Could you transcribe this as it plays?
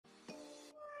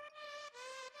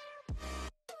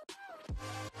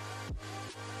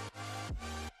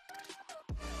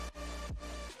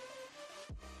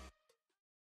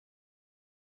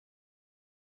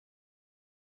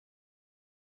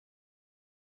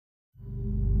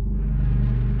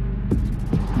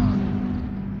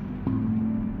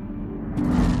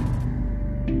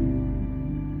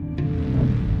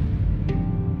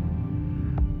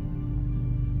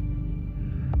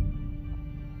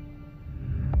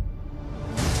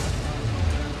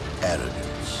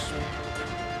arrogance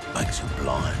makes you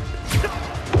blind.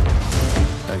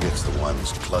 That gets the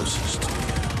ones closest to you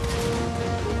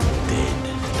dead.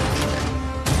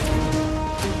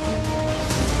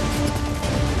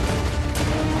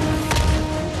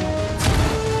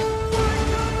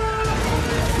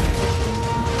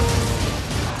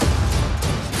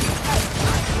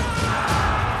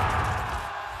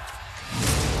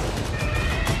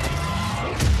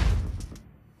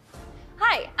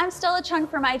 Hi, I'm Stella Chung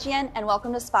from IGN, and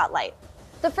welcome to Spotlight,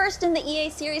 the first in the EA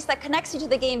series that connects you to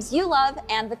the games you love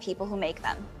and the people who make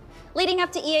them. Leading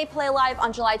up to EA Play Live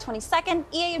on July 22nd,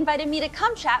 EA invited me to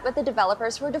come chat with the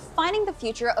developers who are defining the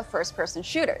future of first-person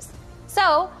shooters.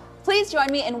 So, please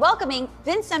join me in welcoming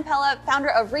Vince Zampella, founder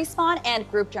of Respawn and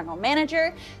Group General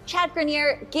Manager, Chad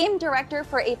Grenier, Game Director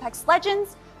for Apex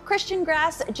Legends, Christian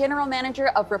Grass, General Manager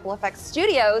of Ripple Effects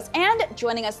Studios, and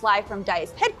joining us live from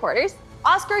DICE headquarters,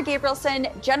 Oscar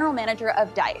Gabrielson, General Manager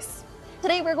of DICE.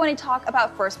 Today we're going to talk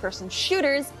about first-person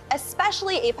shooters,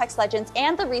 especially Apex Legends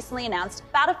and the recently announced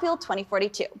Battlefield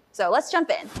 2042. So let's jump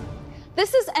in.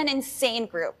 This is an insane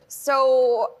group.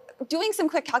 So doing some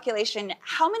quick calculation,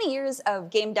 how many years of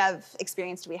game dev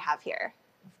experience do we have here?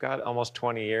 I've got almost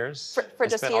 20 years. For I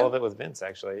just spent you? all of it with Vince,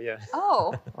 actually, yeah.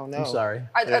 Oh. Oh no. I'm sorry.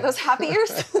 Are those happy years?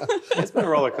 It's been a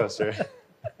roller coaster.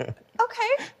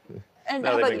 Okay. And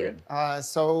No, how they've about been you? good.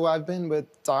 So I've been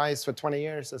with DICE for 20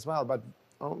 years as well, but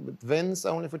with Vince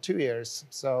only for 2 years.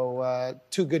 So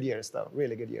 2 good years, though,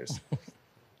 really good years.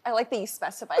 I like that you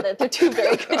specify that they're 2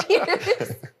 very good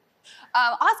years.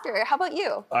 Oscar, how about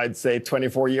you? I'd say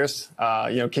 24 years.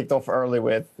 Kicked off early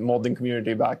with modding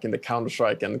community back in the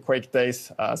Counter-Strike and Quake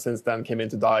days. Since then, came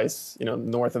into DICE,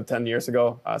 north of 10 years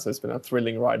ago. So it's been a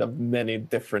thrilling ride of many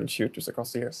different shooters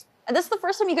across the years. And this is the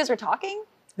first time you guys are talking?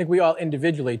 I think we all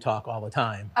individually talk all the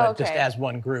time, but just Okay. as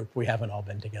one group, we haven't all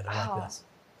been together Oh. like this.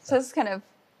 So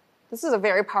this is a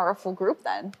very powerful group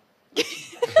then.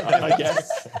 I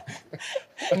guess.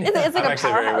 It's like I'm a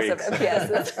actually very powerhouse of weak,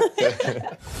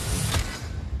 FPSs.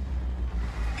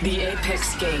 The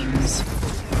Apex Games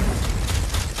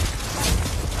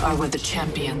are where the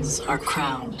champions are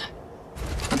crowned,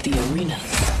 but the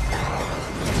arenas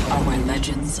are where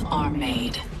legends are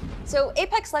made. So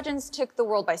Apex Legends took the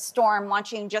world by storm,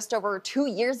 launching just over 2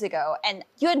 years ago, and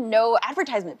you had no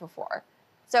advertisement before.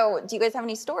 So do you guys have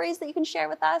any stories that you can share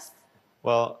with us?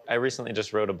 Well, I recently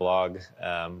just wrote a blog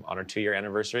on our 2-year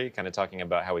anniversary, kind of talking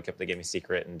about how we kept the game a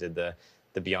secret and did the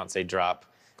Beyonce drop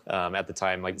at the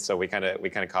time. So we kind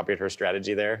of copied her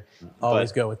strategy there.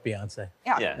 Always But- go with Beyonce,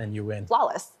 Yeah. and you win.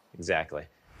 Flawless. Exactly.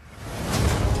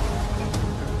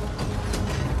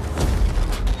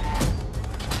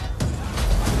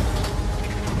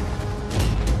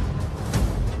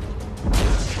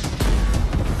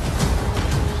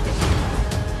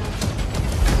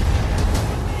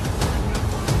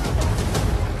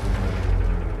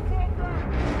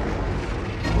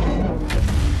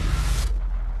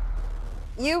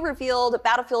 You revealed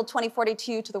Battlefield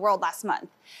 2042 to the world last month.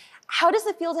 How does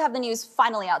it feel to have the news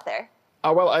finally out there?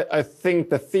 I think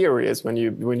the theory is when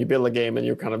you build a game and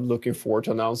you're kind of looking forward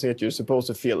to announcing it, you're supposed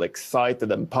to feel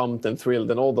excited and pumped and thrilled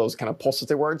and all those kind of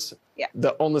positive words. Yeah.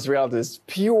 The honest reality is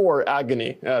pure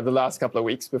agony the last couple of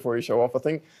weeks before you show off a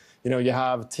thing. You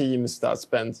have teams that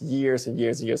spent years and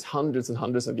years and years, hundreds and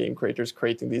hundreds of game creators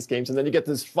creating these games, and then you get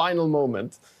this final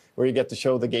moment where you get to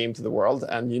show the game to the world,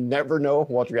 and you never know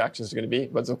what reactions are going to be,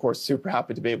 but it's of course super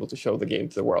happy to be able to show the game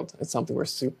to the world. It's something we're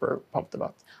super pumped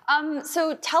about.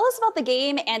 So tell us about the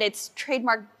game and its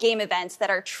trademark game events that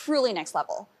are truly next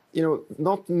level.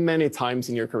 Not many times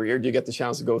in your career do you get the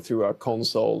chance to go through a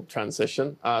console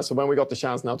transition. So when we got the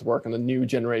chance now to work on a new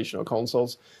generation of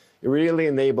consoles, it really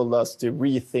enabled us to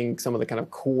rethink some of the kind of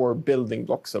core building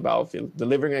blocks of Battlefield,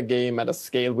 delivering a game at a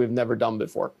scale we've never done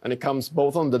before. And it comes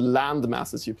both on the land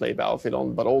masses you play Battlefield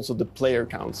on, but also the player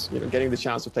counts. Getting the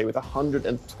chance to play with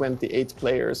 128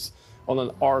 players on an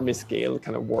army scale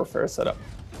kind of warfare setup.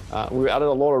 We added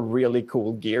a lot of really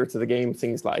cool gear to the game,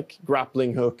 things like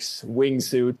grappling hooks,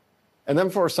 wingsuit. And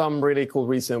then for some really cool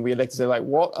reason, we like to say,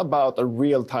 what about a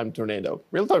real-time tornado?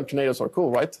 Real-time tornadoes are cool,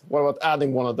 right? What about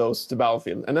adding one of those to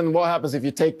Battlefield? And then what happens if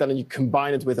you take that and you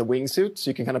combine it with a wingsuit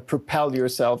so you can kind of propel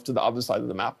yourself to the other side of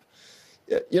the map?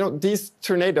 These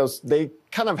tornadoes, they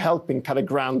kind of help in kind of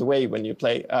grand way when you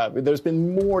play. There's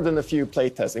been more than a few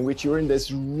playtests in which you're in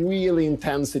this really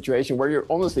intense situation where you're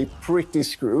honestly pretty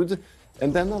screwed.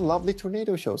 And then a lovely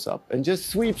tornado shows up and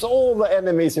just sweeps all the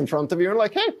enemies in front of you. You're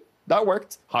like, hey, that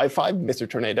worked. High five, Mr.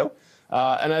 Tornado.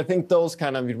 And I think those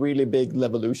kind of really big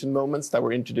Levolution moments that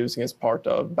we're introducing as part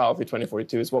of Battlefield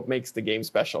 2042 is what makes the game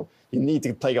special. You need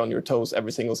to play on your toes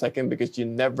every single second because you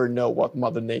never know what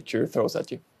Mother Nature throws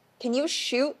at you. can you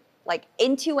shoot like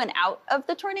into and out of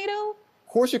the tornado? Of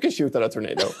course you can shoot at a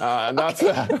tornado. And that's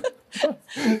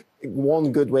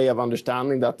one good way of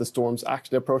understanding that the storm's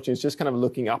actually approaching is just kind of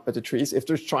looking up at the trees. If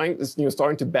they're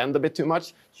starting to bend a bit too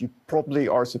much, you probably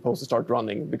are supposed to start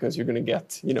running because you're going to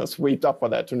get, swept up by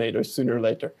that tornado sooner or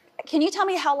later. Can you tell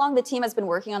me how long the team has been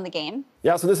working on the game?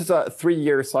 Yeah, so this is a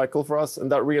 3-year cycle for us,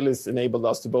 and that really has enabled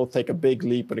us to both take a big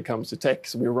leap when it comes to tech.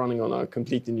 So we're running on a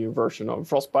completely new version of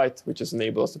Frostbite, which has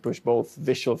enabled us to push both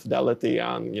visual fidelity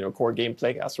and core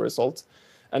gameplay as a result.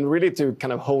 And really to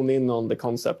kind of hone in on the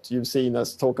concept. You've seen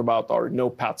us talk about our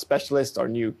no-path specialist, our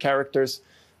new characters,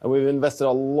 and we've invested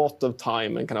a lot of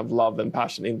time and kind of love and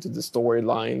passion into the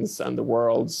storylines and the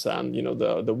worlds and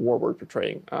the war we're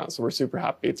portraying. So we're super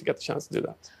happy to get the chance to do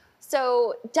that.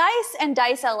 So DICE and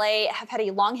DICE LA have had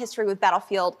a long history with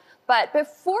Battlefield, but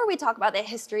before we talk about the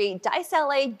history, DICE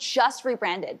LA just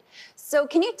rebranded. So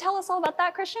can you tell us all about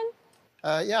that, Christian?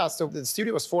 Yeah, so the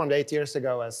studio was formed 8 years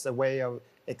ago as a way of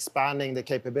expanding the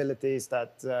capabilities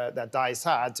that DICE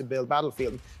had to build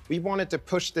Battlefield. We wanted to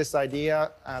push this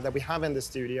idea that we have in the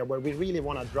studio where we really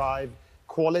want to drive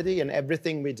quality in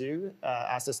everything we do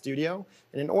as a studio.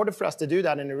 And in order for us to do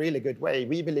that in a really good way,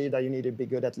 we believe that you need to be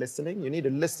good at listening. You need to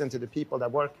listen to the people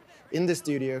that work in the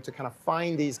studio to kind of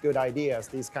find these good ideas,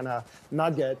 these kind of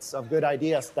nuggets of good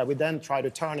ideas that we then try to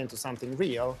turn into something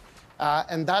real.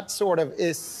 And that sort of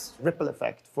is ripple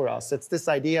effect for us. It's this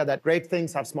idea that great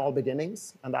things have small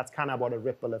beginnings, and that's kind of what a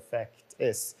ripple effect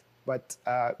is. But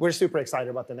we're super excited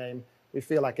about the name. We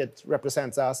feel like it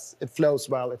represents us. It flows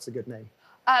well. It's a good name.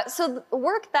 So the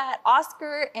work that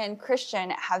Oscar and Christian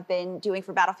have been doing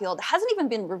for Battlefield hasn't even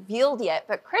been revealed yet.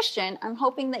 But Christian, I'm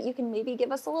hoping that you can maybe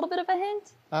give us a little bit of a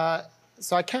hint.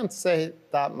 So I can't say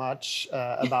that much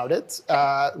about it.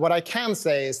 What I can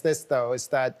say is this, though, is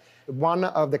that one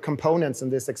of the components in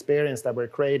this experience that we're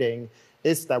creating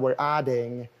is that we're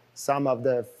adding some of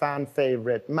the fan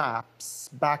favorite maps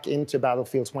back into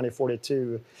Battlefield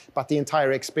 2042. But the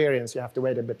entire experience, you have to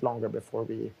wait a bit longer before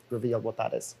we reveal what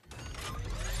that is.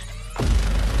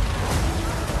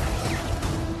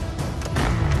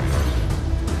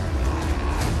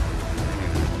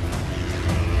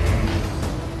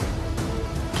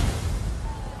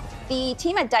 The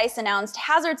team at DICE announced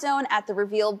Hazard Zone at the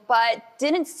reveal, but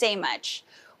didn't say much.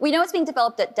 We know it's being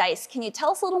developed at DICE. Can you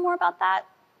tell us a little more about that?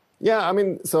 Yeah, I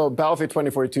mean, so Battlefield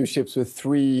 2042 ships with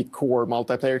 3 core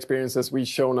multiplayer experiences. We've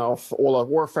shown off all-out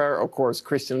warfare. Of course,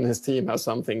 Christian and his team has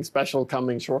something special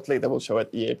coming shortly that we'll show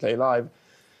at EA Play Live.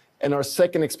 And our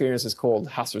second experience is called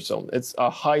Hazard Zone. It's a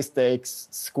high-stakes,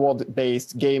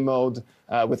 squad-based game mode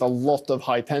with a lot of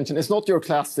high tension. It's not your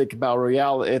classic Battle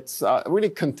Royale. It's a really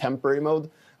contemporary mode.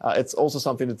 It's also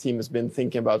something the team has been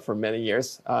thinking about for many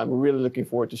years. We're really looking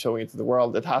forward to showing it to the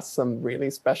world. It has some really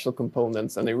special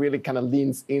components, and it really kind of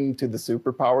leans into the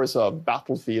superpowers of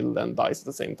Battlefield and DICE at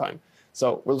the same time.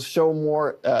 So we'll show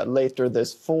more later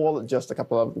this fall, just a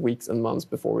couple of weeks and months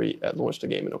before we launch the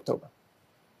game in October.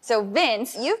 So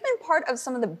Vince, you've been part of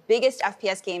some of the biggest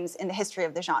FPS games in the history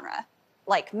of the genre,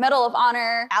 like Medal of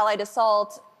Honor, Allied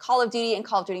Assault, Call of Duty, and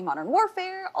Call of Duty Modern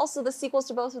Warfare, also the sequels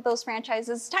to both of those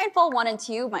franchises, Titanfall 1 and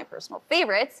 2, my personal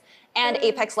favorites, and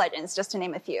Apex Legends, just to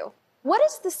name a few. What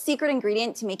is the secret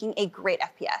ingredient to making a great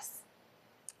FPS?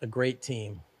 A great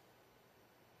team.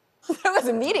 That was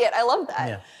immediate. I love that.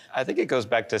 Yeah. I think it goes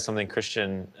back to something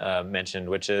Christian mentioned,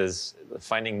 which is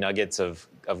finding nuggets of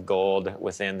gold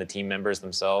within the team members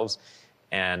themselves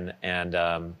and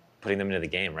putting them into the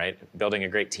game, right? Building a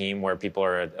great team where people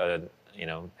are,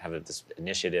 have this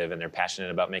initiative and they're passionate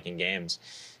about making games.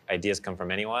 Ideas come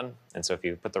from anyone, and so if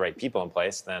you put the right people in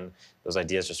place, then those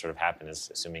ideas just sort of happen,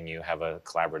 assuming you have a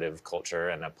collaborative culture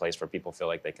and a place where people feel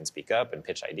like they can speak up and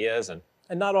pitch ideas. And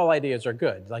not all ideas are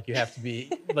good. Like you have to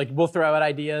be, like we'll throw out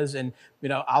ideas and,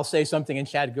 I'll say something and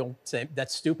Chad will say,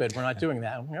 that's stupid, we're not doing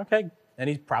that. I'm like, okay, and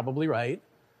he's probably right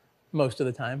most of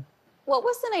the time. What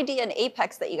was an idea in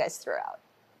Apex that you guys threw out?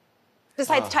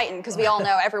 Besides Titan, because we all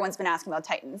know everyone's been asking about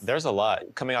Titans. There's a lot.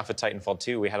 Coming off of Titanfall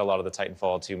 2, we had a lot of the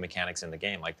Titanfall 2 mechanics in the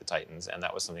game, like the Titans, and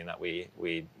that was something that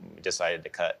we decided to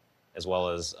cut, as well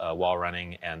as wall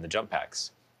running and the jump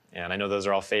packs. And I know those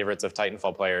are all favorites of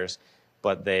Titanfall players,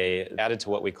 but they added to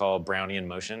what we call Brownian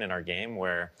motion in our game,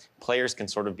 where players can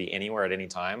sort of be anywhere at any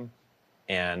time.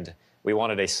 And we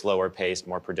wanted a slower paced,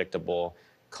 more predictable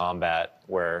combat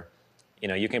where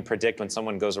you can predict when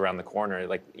someone goes around the corner,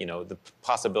 the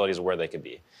possibilities of where they could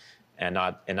be, and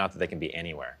not that they can be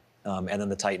anywhere. And then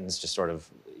the Titans just sort of,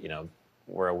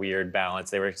 were a weird balance.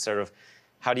 They were sort of,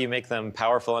 how do you make them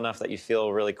powerful enough that you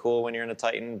feel really cool when you're in a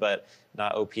Titan, but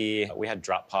not OP? We had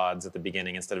drop pods at the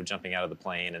beginning instead of jumping out of the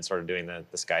plane and sort of doing the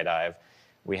skydive.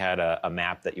 we had a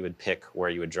map that you would pick where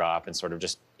you would drop and sort of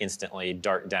just instantly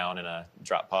dart down in a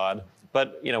drop pod.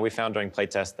 But we found during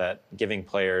playtest that giving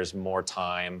players more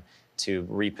time to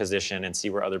reposition and see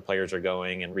where other players are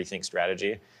going and rethink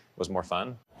strategy was more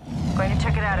fun. Going to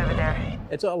check it out over there.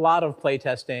 It's a lot of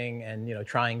playtesting and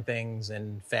trying things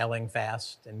and failing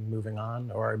fast and moving on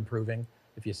or improving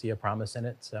if you see a promise in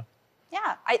it. So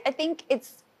Yeah, I think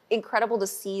it's incredible to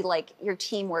see like your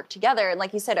team work together. And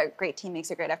like you said, a great team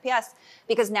makes a great FPS,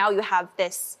 because now you have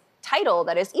this title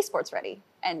that is esports ready.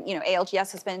 And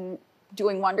ALGS has been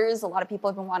doing wonders. A lot of people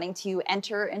have been wanting to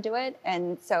enter into it.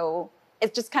 And so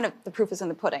it's just kind of the proof is in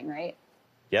the pudding, right?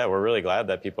 Yeah, we're really glad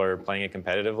that people are playing it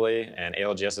competitively, and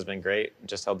ALGS has been great.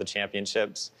 Just held the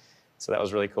championships, so that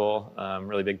was really cool.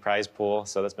 Really big prize pool,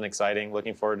 so that's been exciting.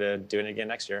 Looking forward to doing it again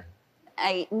next year.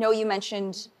 I know you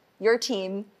mentioned your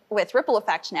team with Ripple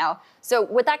Effect now, so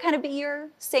would that kind of be your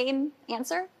same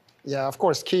answer? Yeah, of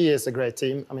course, Key is a great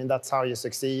team. I mean, that's how you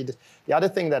succeed. The other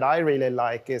thing that I really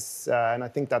like is, and I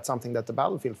think that's something that the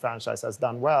Battlefield franchise has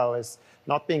done well, is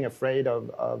not being afraid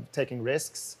of taking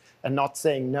risks and not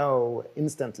saying no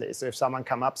instantly. So if someone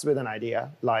comes up with an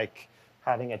idea, like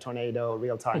having a tornado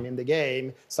real time in the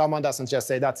game, someone doesn't just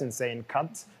say, that's insane,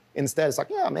 cut. Instead, it's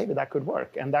like, yeah, maybe that could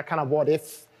work. And that kind of what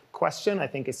if question, I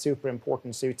think, is super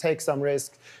important. So you take some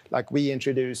risk, like we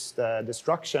introduced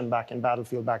Destruction back in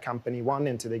Battlefield Bad Company 1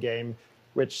 into the game,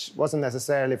 which wasn't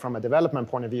necessarily from a development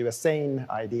point of view a sane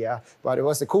idea, but it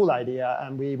was a cool idea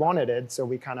and we wanted it, so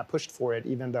we kind of pushed for it,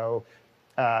 even though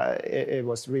it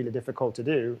was really difficult to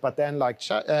do. But then, like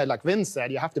Vince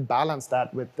said, you have to balance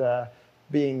that with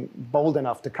being bold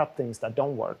enough to cut things that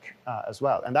don't work as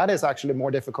well. And that is actually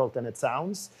more difficult than it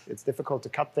sounds. It's difficult to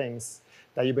cut things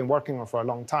that you've been working on for a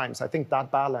long time. So I think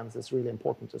that balance is really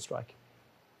important to strike.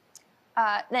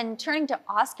 Then turning to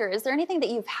Oscar, is there anything that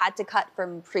you've had to cut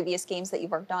from previous games that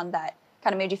you've worked on that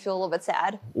kind of made you feel a little bit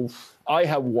sad? Oof. I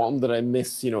have one that I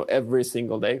miss, every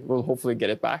single day. We'll hopefully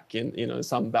get it back in,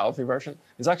 some Battlefield version.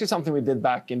 It's actually something we did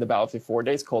back in the Battlefield 4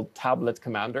 days called Tablet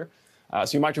Commander.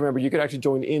 So you might remember you could actually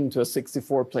join into a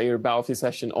 64-player Battlefield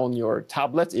session on your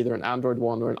tablet, either an Android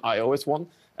one or an iOS one.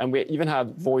 And we even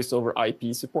had voice over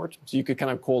IP support. So you could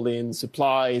kind of call in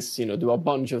supplies, do a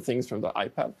bunch of things from the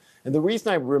iPad. And the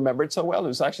reason I remember it so well, it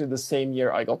was actually the same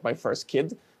year I got my first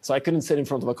kid. So I couldn't sit in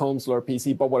front of a console or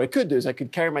PC, but what I could do is I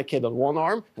could carry my kid on one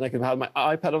arm, and I could have my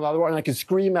iPad on the other one, and I could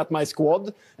scream at my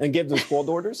squad and give them squad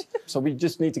orders. So we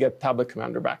just need to get Tablet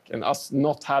Commander back. And us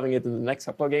not having it in the next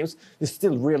couple of games is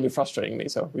still really frustrating me,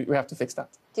 so we have to fix that.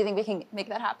 Do you think we can make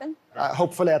that happen?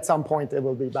 Hopefully at some point it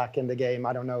will be back in the game.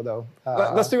 I don't know, though.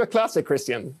 Let's do a classic,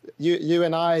 Christian. You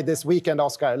and I this weekend,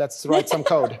 Oscar, let's write some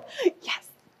code. Yes.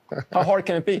 How hard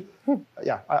can it be?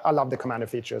 Yeah, I love the Commander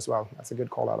feature as well. That's a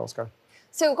good call out, Oscar.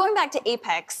 So going back to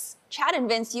Apex, Chad and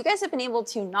Vince, you guys have been able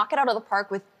to knock it out of the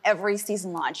park with every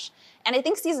season launch. And I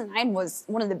think Season 9 was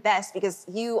one of the best because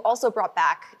you also brought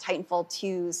back Titanfall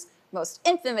 2's most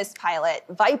infamous pilot,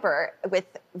 Viper, with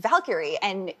Valkyrie,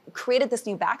 and created this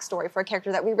new backstory for a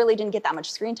character that we really didn't get that much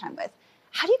screen time with.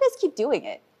 How do you guys keep doing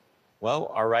it?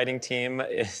 Well, our writing team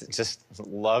just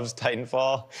loves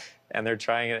Titanfall, and they're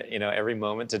trying every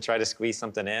moment to try to squeeze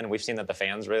something in. We've seen that the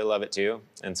fans really love it too,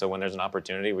 and so when there's an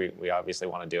opportunity, we obviously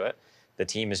want to do it. The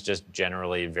team is just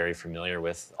generally very familiar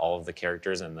with all of the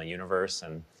characters and the universe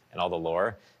and all the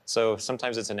lore. So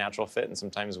sometimes it's a natural fit, and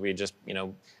sometimes we just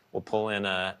we'll pull in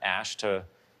Ash to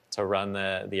run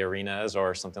the arenas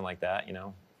or something like that.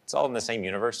 It's all in the same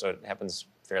universe, so it happens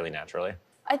fairly naturally.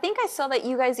 I think I saw that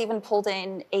you guys even pulled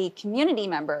in a community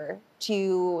member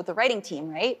to the writing team,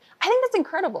 right? I think that's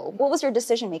incredible. What was your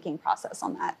decision-making process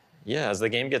on that? Yeah, as the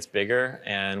game gets bigger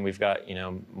and we've got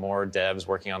more devs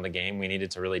working on the game, we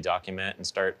needed to really document and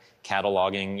start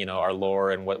cataloging our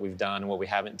lore and what we've done and what we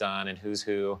haven't done and who's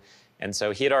who. And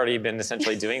so he had already been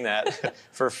essentially doing that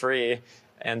for free.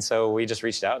 And so we just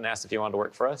reached out and asked if he wanted to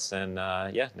work for us. And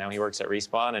yeah, now he works at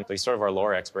Respawn, and he's sort of our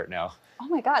lore expert now. Oh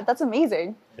my God, that's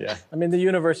amazing. Yeah. I mean, the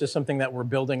universe is something that we're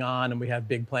building on and we have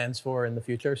big plans for in the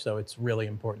future. So it's really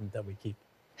important that we keep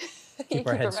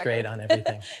our heads straight on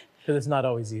everything, because it's not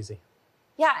always easy.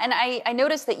 Yeah, and I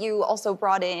noticed that you also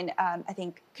brought in, I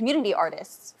think, community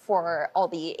artists for all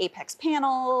the Apex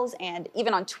panels and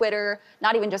even on Twitter,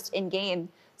 not even just in-game.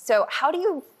 So how do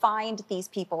you find these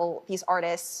people, these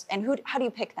artists, and how do you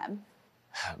pick them?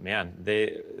 Man,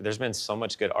 there's been so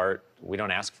much good art. We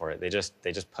don't ask for it. They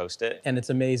just post it. And it's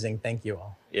amazing. Thank you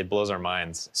all. It blows our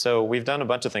minds. So we've done a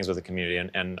bunch of things with the community,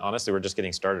 and honestly, we're just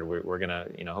getting started. We're gonna,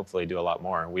 hopefully do a lot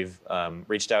more. We've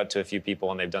reached out to a few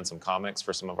people, and they've done some comics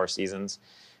for some of our seasons.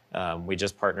 We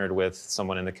just partnered with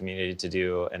someone in the community to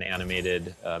do an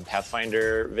animated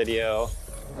Pathfinder video.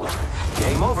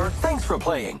 Game over. Thanks for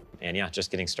playing. And yeah,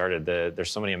 just getting started.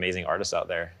 There's so many amazing artists out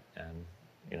there, and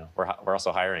we're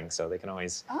also hiring, so they can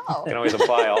always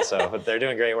apply also. But they're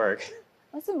doing great work.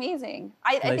 That's amazing.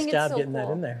 I Nice think job it's so getting cool.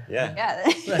 that in there. Yeah.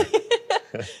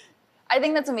 I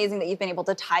think that's amazing that you've been able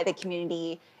to tie the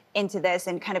community into this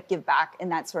and kind of give back in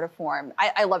that sort of form.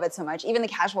 I love it so much. Even the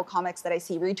casual comics that I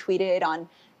see retweeted on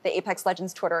the Apex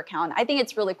Legends Twitter account, I think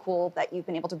it's really cool that you've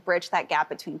been able to bridge that gap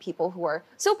between people who are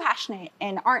so passionate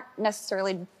and aren't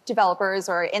necessarily developers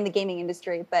or in the gaming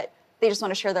industry, but they just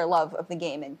want to share their love of the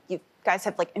game. And you guys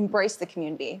have like embraced the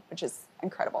community, which is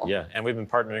incredible. Yeah, and we've been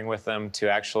partnering with them to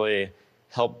actually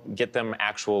help get them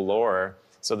actual lore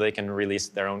so they can release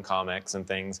their own comics and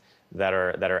things that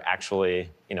are actually,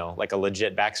 like a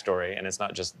legit backstory, and it's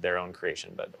not just their own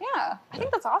creation. But yeah, I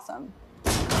think that's awesome.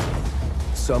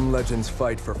 Some legends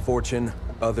fight for fortune,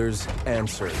 others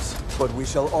answers. But we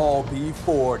shall all be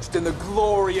forged in the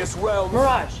glorious realm.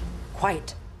 Mirage,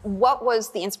 quiet. What was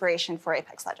the inspiration for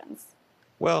Apex Legends?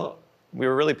 Well, we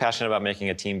were really passionate about making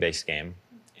a team-based game,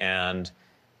 and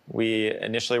we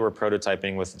initially were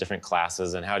prototyping with different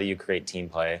classes and how do you create team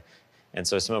play. And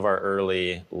so some of our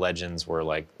early legends were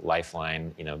like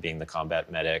Lifeline, being the combat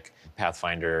medic.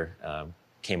 Pathfinder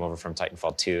came over from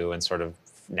Titanfall 2 and sort of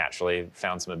naturally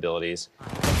found some abilities.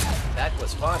 That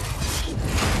was fun.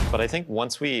 But I think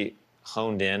once we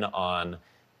honed in on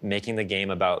making the game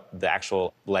about the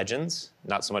actual legends,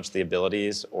 not so much the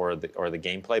abilities or the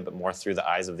gameplay, but more through the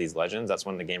eyes of these legends, that's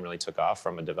when the game really took off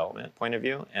from a development point of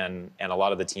view. And a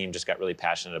lot of the team just got really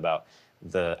passionate about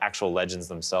the actual legends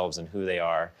themselves and who they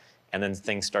are. And then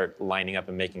things start lining up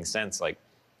and making sense, like,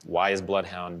 why is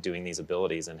Bloodhound doing these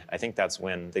abilities? And I think that's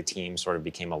when the team sort of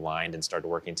became aligned and started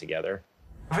working together.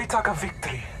 We talk of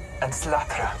victory and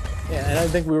slaughter. Yeah, and I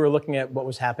think we were looking at what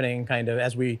was happening kind of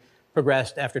as we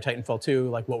progressed after Titanfall 2,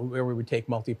 like where we would take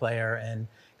multiplayer and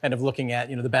kind of looking at,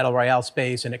 the Battle Royale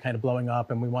space and it kind of blowing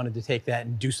up, and we wanted to take that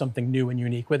and do something new and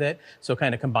unique with it. So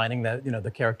kind of combining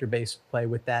the character-based play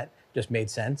with that just made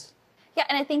sense. Yeah,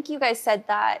 and I think you guys said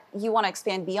that you want to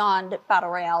expand beyond Battle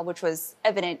Royale, which was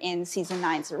evident in Season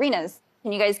 9's arenas.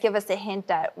 Can you guys give us a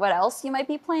hint at what else you might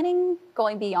be planning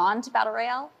going beyond Battle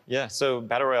Royale? Yeah, so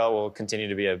Battle Royale will continue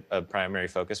to be a primary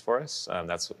focus for us.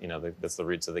 That's that's the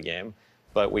roots of the game.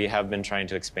 But we have been trying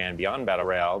to expand beyond Battle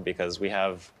Royale because we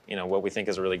have what we think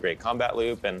is a really great combat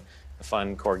loop and a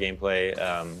fun core gameplay.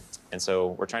 And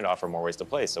so we're trying to offer more ways to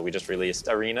play. So we just released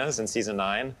arenas in Season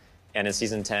 9. And in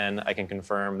Season 10, I can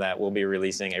confirm that we'll be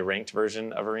releasing a ranked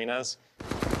version of arenas.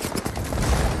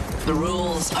 The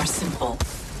rules are simple.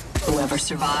 Whoever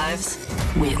survives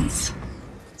wins.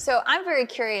 So I'm very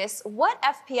curious, what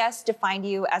FPS defined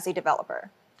you as a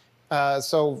developer?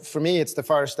 So for me, it's the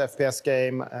first FPS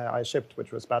game I shipped,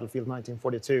 which was Battlefield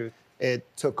 1942. It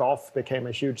took off, became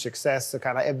a huge success. So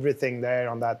kind of everything there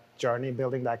on that journey,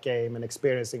 building that game and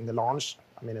experiencing the launch.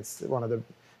 I mean, it's one of the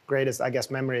greatest, I guess,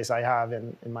 memories I have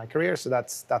in my career. So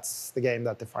that's the game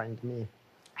that defined me.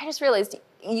 I just realized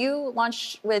you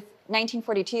launched with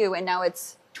 1942 and now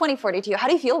it's 2042. How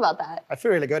do you feel about that? I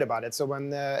feel really good about it. So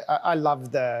when I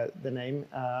love the name,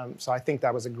 so I think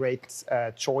that was a great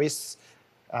choice,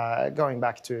 going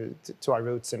back to our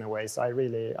roots in a way. So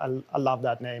I love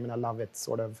that name and I love it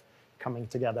sort of coming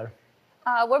together.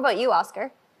 What about you,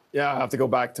 Oscar? Yeah, I have to go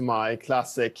back to my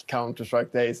classic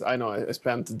Counter-Strike days. I know I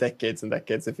spent decades and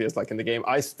decades, it feels like, in the game.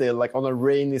 I still, like on a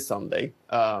rainy Sunday,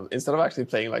 instead of actually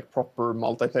playing like proper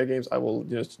multiplayer games, I will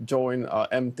just join an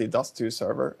empty Dust 2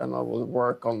 server and I will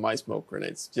work on my smoke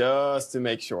grenades just to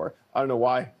make sure. I don't know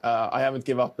why. I haven't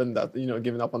given up on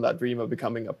that dream of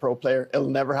becoming a pro player. It'll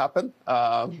never happen,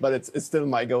 but it's still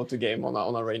my go-to game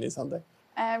on a rainy Sunday.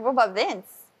 And what about Vince?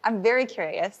 I'm very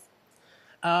curious.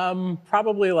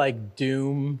 Probably like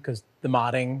Doom, because the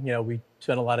modding, we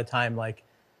spent a lot of time like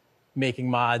making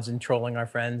mods and trolling our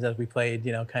friends as we played,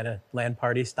 kind of LAN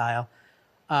party style.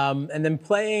 And then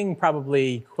playing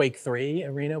probably Quake 3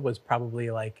 Arena was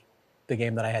probably like the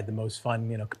game that I had the most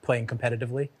fun, playing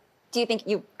competitively. Do you think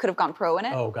you could have gone pro in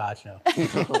it? Oh, gosh, no.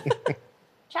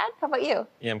 Chad, how about you?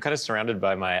 Yeah, I'm kind of surrounded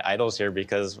by my idols here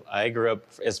because I grew up,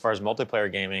 as far as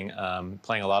multiplayer gaming,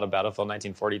 playing a lot of Battlefield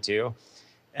 1942.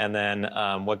 And then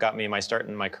what got me my start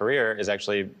in my career is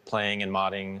actually playing and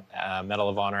modding Medal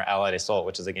of Honor Allied Assault,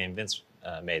 which is a game Vince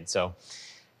made. So,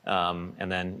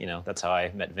 and then, that's how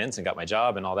I met Vince and got my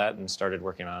job and all that and started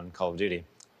working on Call of Duty.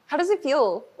 How does it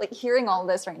feel, like, hearing all of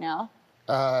this right now?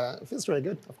 It feels really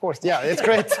good, of course. Yeah, it's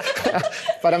great.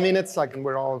 But I mean, it's like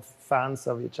we're all fans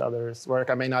of each other's work.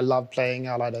 I mean, I love playing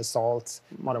Allied Assault.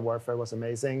 Modern Warfare was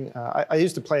amazing. I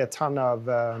used to play a ton of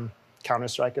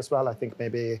Counter-Strike as well. I think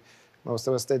maybe most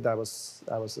of us did. That was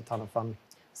a ton of fun.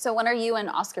 So when are you and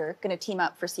Oscar going to team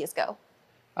up for CSGO?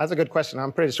 That's a good question.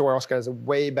 I'm pretty sure Oscar is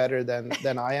way better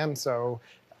than I am, so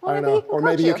Well, I don't maybe know. he can Or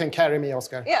maybe coach you you. can carry me,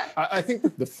 Oscar. Yeah. I think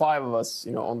that the 5 of us,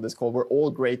 on this call, we're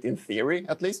all great in theory,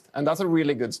 at least, and that's a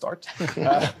really good start.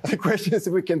 The question is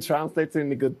if we can translate it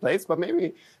in a good place, but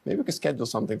maybe we can schedule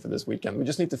something for this weekend. We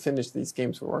just need to finish these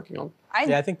games we're working on.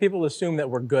 Yeah, I think people assume that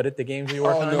we're good at the games we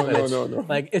work on. No, but no, it's, no.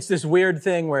 Like, it's this weird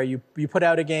thing where you put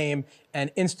out a game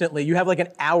and instantly you have like an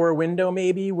hour window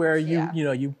maybe where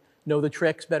you know the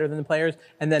tricks better than the players,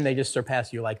 and then they just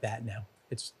surpass you like that now.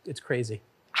 It's crazy.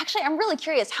 Actually, I'm really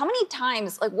curious. How many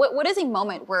times, like, what is a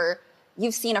moment where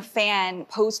you've seen a fan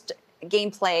post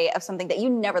gameplay of something that you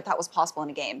never thought was possible in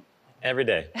a game? Every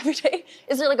day. Every day?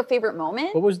 Is there like a favorite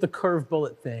moment? What was the curved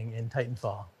bullet thing in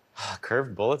Titanfall?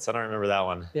 Curved bullets? I don't remember that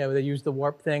one. Yeah, where they used the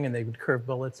warp thing and they would curve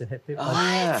bullets and hit people. Oh,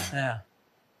 yeah. Yeah.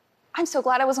 I'm so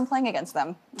glad I wasn't playing against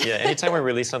them. Yeah, anytime we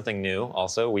release something new,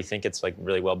 also, we think it's like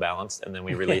really well balanced, and then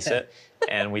we release it,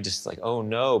 and we just like, oh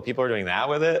no, people are doing that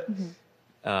with it.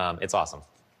 It's awesome.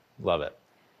 Love it.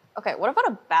 Okay, what about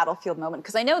a battlefield moment?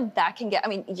 Because I know that can get, I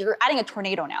mean, you're adding a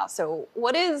tornado now. So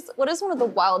what is one of the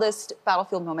wildest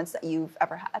battlefield moments that you've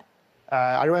ever had?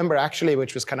 I remember actually,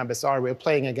 which was kind of bizarre, we were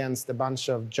playing against a bunch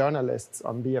of journalists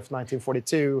on BF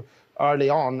 1942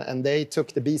 early on, and they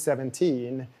took the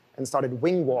B-17 and started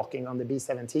wing walking on the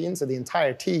B-17. So the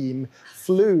entire team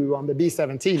flew on the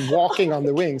B-17, walking on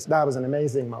the wings. That was an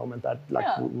amazing moment that, like,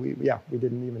 we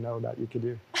didn't even know that you could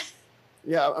do.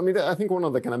 Yeah, I mean, I think one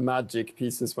of the kind of magic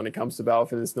pieces when it comes to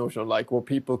Battlefield is this notion of like what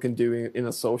people can do in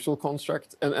a social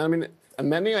construct. And I mean, and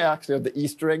many actually of the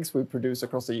Easter eggs we produce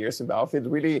across the years in Battlefield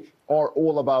really are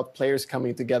all about players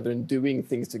coming together and doing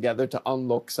things together to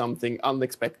unlock something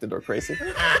unexpected or crazy.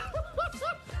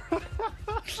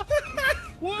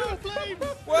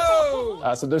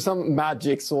 Whoa! So there's some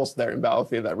magic sauce there in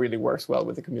Battlefield that really works well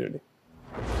with the community.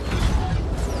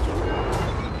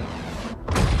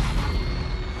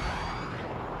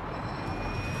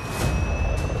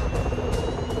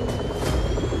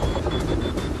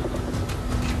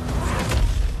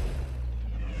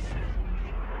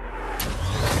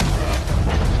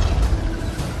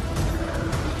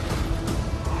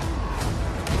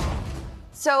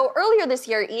 So earlier this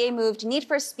year, EA moved Need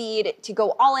for Speed to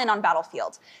go all in on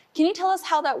Battlefield. Can you tell us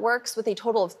how that works with a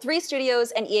total of 3 studios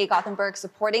and EA Gothenburg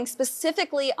supporting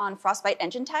specifically on Frostbite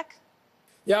engine tech?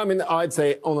 Yeah, I mean, I'd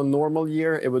say on a normal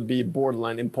year, it would be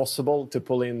borderline impossible to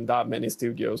pull in that many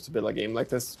studios to build a game like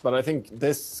this. But I think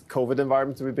this COVID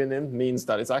environment we've been in means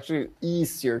that it's actually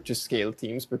easier to scale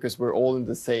teams because we're all in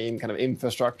the same kind of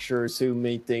infrastructure, Zoom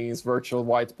meetings, virtual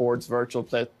whiteboards, virtual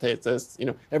playtests,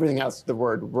 everything has the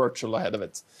word virtual ahead of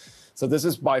it. So this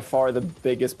is by far the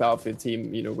biggest Battlefield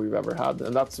team we've ever had,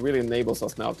 and that really enables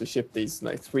us now to ship these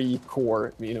 3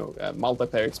 core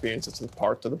multiplayer experiences as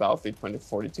part of the Battlefield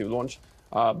 2042 launch.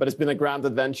 But it's been a grand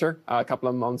adventure. A couple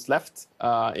of months left,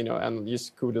 and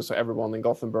just kudos to everyone in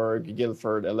Gothenburg,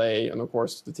 Guildford, LA, and of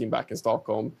course the team back in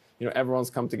Stockholm. Everyone's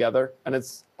come together, and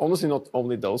it's honestly not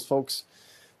only those folks.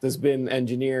 There's been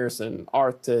engineers and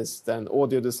artists and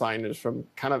audio designers from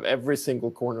kind of every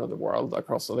single corner of the world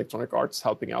across Electronic Arts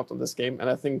helping out on this game. And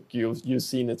I think you've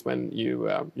seen it when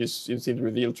you've seen the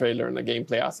reveal trailer and the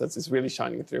gameplay assets. It's really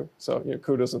shining through. So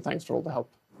kudos and thanks for all the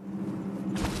help.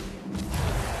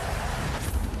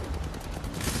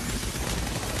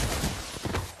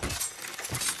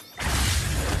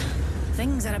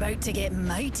 Things are about to get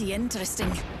mighty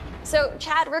interesting. So,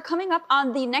 Chad, we're coming up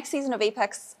on the next season of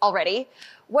Apex already.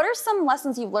 What are some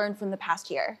lessons you've learned from the past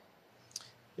year?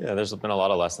 Yeah, there's been a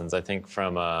lot of lessons. I think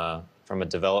from a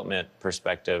development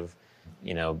perspective,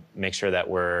 make sure that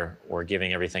we're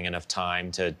giving everything enough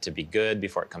time to be good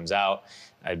before it comes out.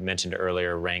 I mentioned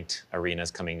earlier ranked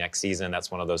arenas coming next season. That's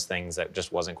one of those things that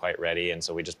just wasn't quite ready, and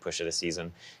so we just push it a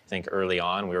season. I think early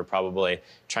on we were probably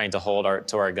trying to hold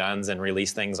to our guns and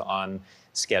release things on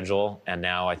schedule, and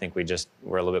now I think we're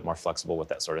a little bit more flexible with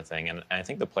that sort of thing, and I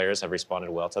think the players have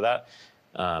responded well to that.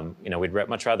 We'd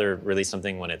much rather release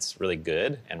something when it's really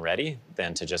good and ready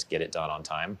than to just get it done on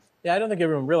time. Yeah, I don't think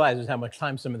everyone realizes how much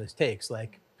time some of this takes.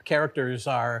 Like, characters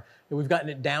we've gotten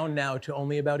it down now to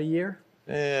only about a year.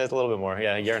 It's a little bit more,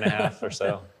 yeah, a year and a half or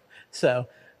so. So,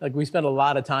 we spend a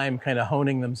lot of time kind of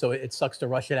honing them, so it sucks to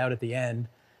rush it out at the end,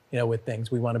 with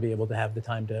things. We want to be able to have the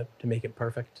time to make it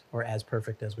perfect, or as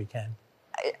perfect as we can.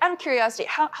 Out of curiosity,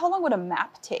 how long would a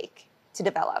map take to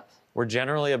develop? We're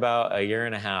generally about a year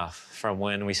and a half from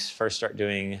when we first start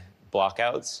doing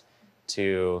blockouts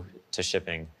to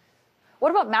shipping.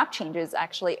 What about map changes,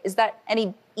 actually? Is that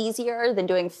any easier than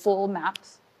doing full map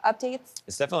updates?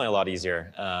 It's definitely a lot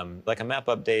easier. Like a map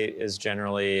update is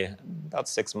generally about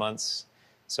 6 months.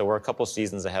 So we're a couple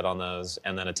seasons ahead on those,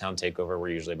 and then a town takeover, we're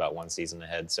usually about 1 season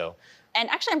ahead. So, And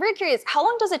actually, I'm very curious, how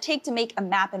long does it take to make a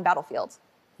map in Battlefield?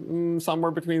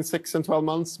 Somewhere between 6 and 12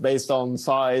 months, based on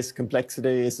size,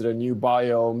 complexity, is it a new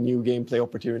biome, new gameplay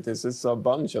opportunities. It's a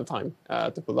bunch of time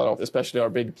to pull that off, especially our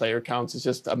big player counts. It's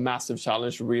just a massive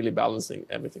challenge, really balancing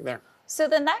everything there. So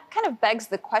then that kind of begs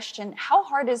the question, how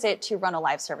hard is it to run a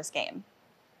live service game?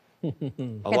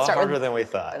 a lot harder than we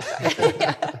thought.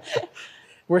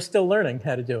 We're still learning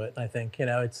how to do it, I think. You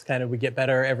know, it's kind of, we get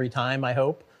better every time, I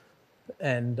hope.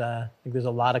 And I think there's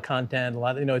a lot of content,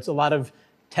 it's a lot of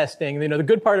testing. You know, the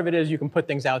good part of it is you can put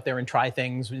things out there and try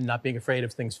things and not being afraid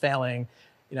of things failing,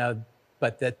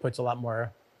 but that puts a lot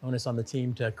more onus on the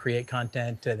team to create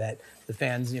content that the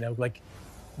fans,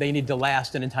 they need to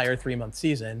last an entire 3-month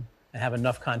season and have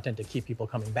enough content to keep people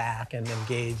coming back and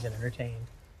engaged and entertained.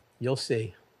 You'll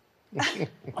see.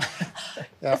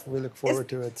 Yeah, we look forward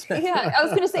to it. Yeah, I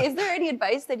was going to say, is there any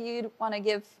advice that you'd want to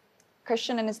give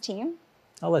Christian and his team?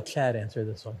 I'll let Chad answer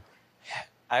this one.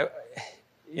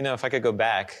 If I could go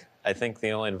back, I think the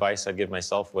only advice I'd give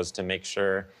myself was to make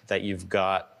sure that you've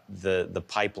got the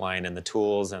pipeline and the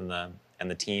tools and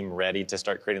the team ready to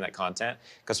start creating that content.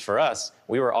 Because for us,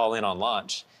 we were all in on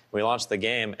launch. We launched the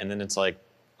game, and then it's like,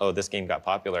 oh, this game got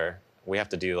popular. We have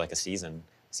to do like a season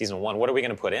 1. What are we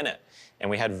going to put in it? And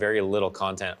we had very little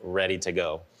content ready to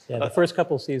go. Yeah, the first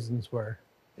couple seasons were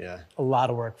a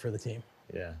lot of work for the team.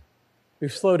 Yeah.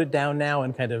 We've slowed it down now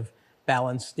and kind of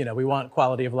balanced, we want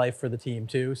quality of life for the team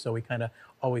too, so we kind of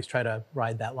always try to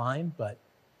ride that line, but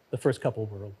the first couple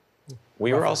were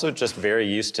We were also just very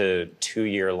used to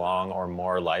 2-year-long or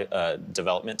more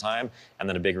development time and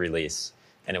then a big release.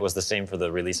 And it was the same for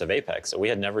the release of Apex. So we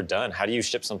had never done, how do you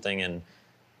ship something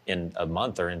in a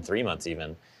month or in 3 months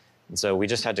even? And so we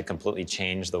just had to completely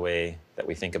change the way that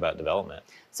we think about development.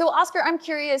 So Oscar, I'm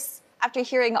curious, after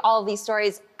hearing all of these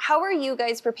stories, how are you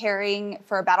guys preparing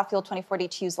for Battlefield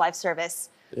 2042's live service?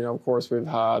 Of course, we've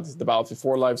had the Battlefield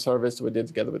 4 live service we did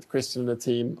together with Christian and the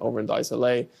team over in DICE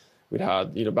LA. We'd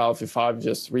had Battlefield 5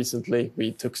 just recently.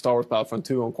 We took Star Wars Battlefront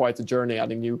 2 on quite a journey,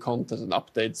 adding new content and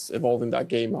updates, evolving that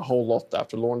game a whole lot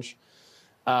after launch.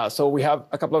 So we have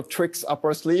a couple of tricks up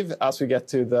our sleeve as we get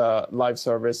to the live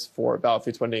service for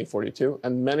Battlefield 2042.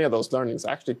 And many of those learnings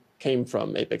actually came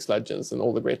from Apex Legends and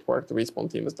all the great work the Respawn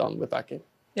team has done with that game.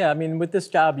 Yeah, I mean, with this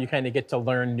job, you kind of get to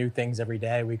learn new things every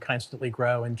day. We constantly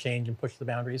grow and change and push the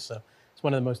boundaries. So it's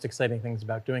one of the most exciting things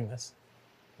about doing this.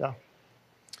 Yeah.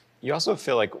 You also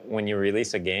feel like when you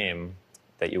release a game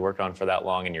that you worked on for that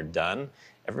long and you're done,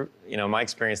 my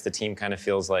experience, the team kind of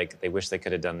feels like they wish they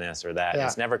could have done this or that. Yeah.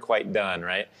 It's never quite done,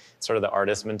 right? It's sort of the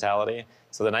artist mentality.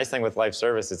 So the nice thing with live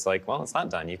service, it's like, well, it's not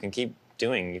done. You can keep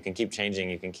doing, you can keep changing,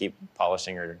 you can keep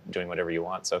polishing or doing whatever you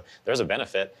want. So there's a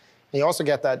benefit. You also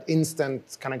get that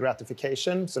instant kind of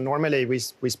gratification. So normally we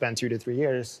spend 2 to 3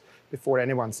 years before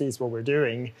anyone sees what we're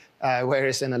doing.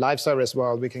 Whereas in a live service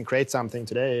world, we can create something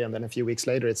today, and then a few weeks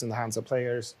later, it's in the hands of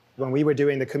players. When we were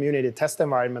doing the community test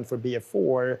environment for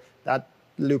BF4, that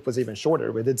loop was even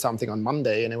shorter. We did something on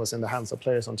Monday, and it was in the hands of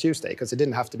players on Tuesday, because it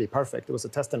didn't have to be perfect. It was a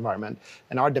test environment.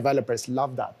 And our developers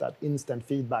love that instant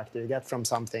feedback that you get from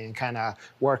something and kind of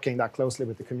working that closely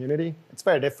with the community. It's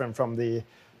very different from the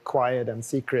quiet and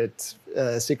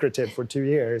secretive for 2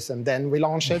 years, and then we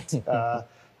launch it.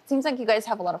 Seems like you guys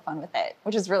have a lot of fun with it,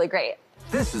 which is really great.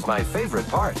 This is my favorite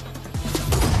part.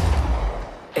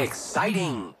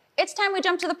 Exciting. It's time we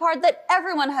jump to the part that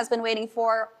everyone has been waiting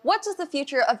for. What does the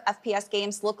future of FPS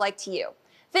games look like to you?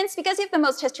 Vince, because you have the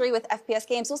most history with FPS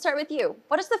games, we'll start with you.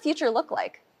 What does the future look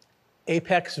like?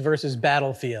 Apex versus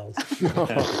Battlefield.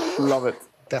 Love it.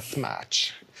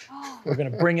 Deathmatch. We're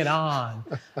going to bring it on.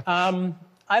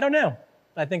 I don't know.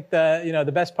 I think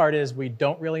the best part is we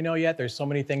don't really know yet. There's so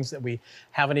many things that we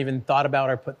haven't even thought about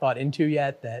or put thought into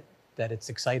yet that it's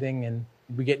exciting. And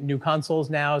we get new consoles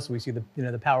now, so we see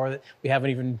the power that we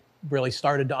haven't even really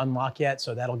started to unlock yet.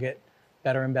 So that'll get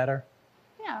better and better.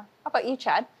 Yeah. How about you,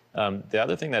 Chad? The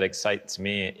other thing that excites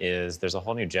me is there's a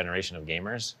whole new generation of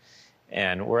gamers.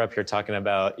 And we're up here talking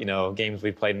about, games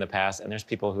we've played in the past, and there's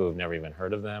people who have never even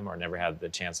heard of them or never had the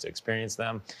chance to experience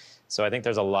them. So I think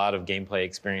there's a lot of gameplay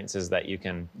experiences that you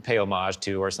can pay homage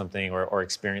to or something, or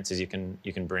experiences you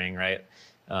can bring, right?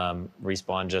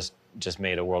 Respawn just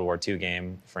made a World War II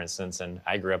game, for instance, and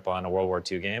I grew up on a World War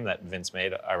II game that Vince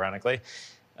made, ironically.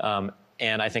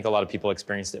 And I think a lot of people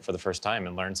experienced it for the first time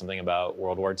and learned something about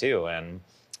World War II. And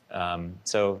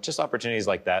so just opportunities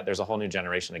like that. There's a whole new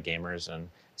generation of gamers, and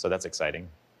so that's exciting.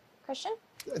 Christian?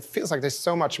 It feels like there's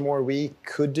so much more we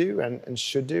could do and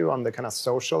should do on the kind of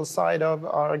social side of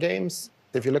our games.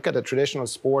 If you look at a traditional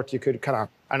sport, you could kind of,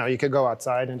 I don't know, you could go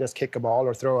outside and just kick a ball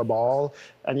or throw a ball,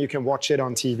 and you can watch it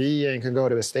on TV, and you can go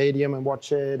to a stadium and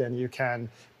watch it, and you can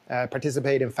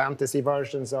participate in fantasy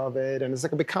versions of it, and it's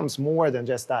like it becomes more than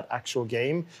just that actual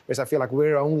game, whereas I feel like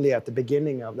we're only at the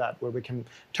beginning of that, where we can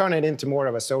turn it into more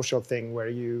of a social thing, where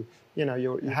you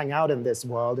hang out in this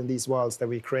world, in these worlds that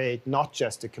we create, not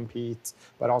just to compete,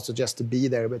 but also just to be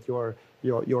there with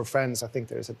your friends. I think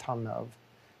there's a ton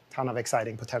of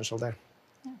exciting potential there.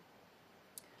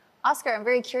 Oscar, I'm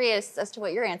very curious as to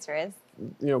what your answer is.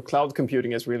 Cloud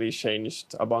computing has really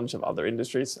changed a bunch of other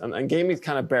industries, and gaming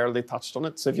kind of barely touched on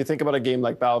it. So if you think about a game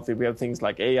like Battlefield, we have things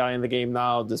like AI in the game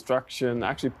now, destruction,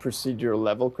 actually procedural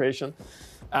level creation.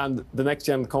 And the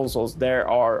next-gen consoles, there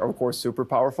are, of course, super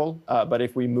powerful. But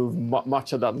if we move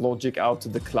much of that logic out to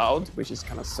the cloud, which is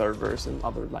kind of servers in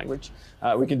other language,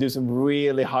 we can do some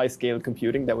really high-scale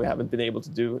computing that we haven't been able to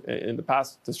do in the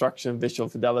past. Destruction, visual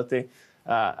fidelity.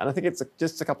 And I think it's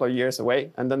just a couple of years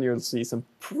away, and then you'll see some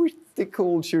pretty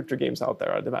cool shooter games out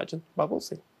there, I'd imagine. But we'll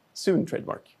see. Soon,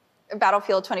 trademark.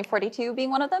 Battlefield 2042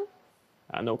 being one of them?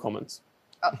 No comments.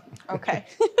 Oh, okay.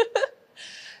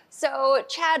 So,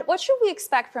 Chad, what should we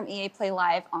expect from EA Play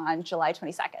Live on July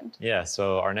 22nd? Yeah,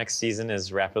 so our next season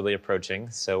is rapidly approaching,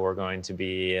 so we're going to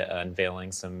be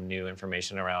unveiling some new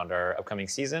information around our upcoming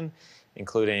season,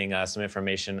 including some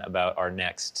information about our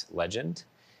next legend.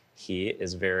 He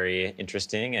is very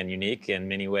interesting and unique in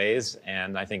many ways,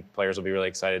 and I think players will be really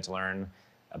excited to learn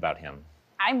about him.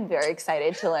 I'm very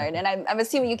excited to learn, and I'm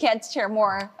assuming you can't share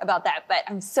more about that, but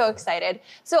I'm so excited.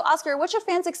 So, Oscar, what should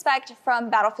fans expect from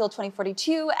Battlefield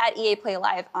 2042 at EA Play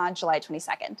Live on July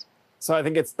 22nd? So I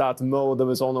think it's that mode that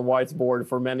was on a whiteboard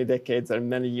for many decades and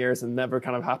many years and never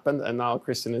kind of happened, and now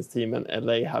Christian and his team in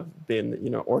LA have been,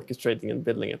 orchestrating and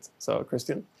building it. So,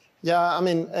 Christian? Yeah, I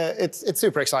mean, it's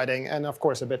super exciting, and of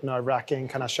course a bit nerve-wracking,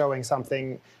 kind of showing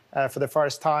something for the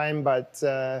first time, but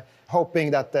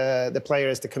hoping that the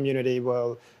players, the community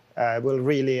will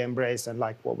really embrace and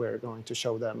like what we're going to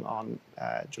show them on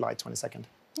July 22nd.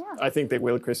 Yeah. I think they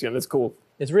will, Christian. It's cool.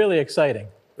 It's really exciting.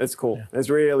 It's cool. Yeah. It's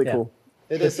really cool.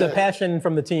 The passion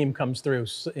from the team comes through,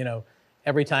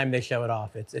 every time they show it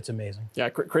off. It's amazing. Yeah,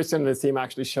 Christian and his team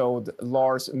actually showed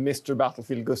Lars, Mr.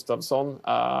 Battlefield Gustafsson,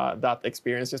 that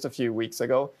experience just a few weeks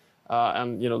ago.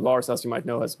 And Lars, as you might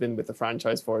know, has been with the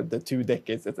franchise for the 2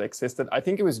 decades that it existed. I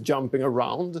think he was jumping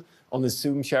around on the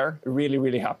Zoom chair, really,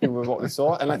 really happy with what we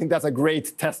saw. And I think that's a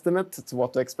great testament to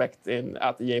what to expect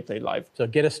at the EA Play Live. So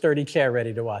get a sturdy chair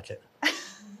ready to watch it.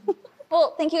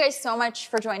 Well, thank you guys so much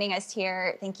for joining us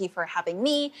here. Thank you for having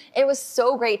me. It was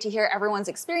so great to hear everyone's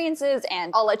experiences,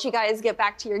 and I'll let you guys get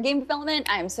back to your game development.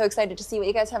 I'm so excited to see what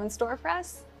you guys have in store for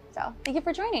us. So thank you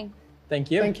for joining. Thank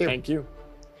you. Thank you. Thank you.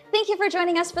 Thank you for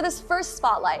joining us for this first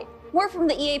Spotlight. More from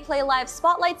the EA Play Live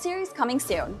Spotlight series coming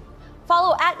soon.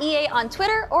 Follow @EA on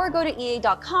Twitter or go to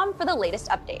EA.com for the latest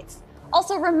updates.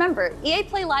 Also remember, EA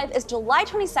Play Live is July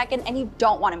 22nd and you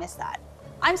don't want to miss that.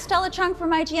 I'm Stella Chung from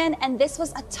IGN, and this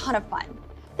was a ton of fun.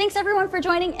 Thanks everyone for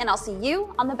joining, and I'll see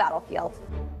you on the battlefield.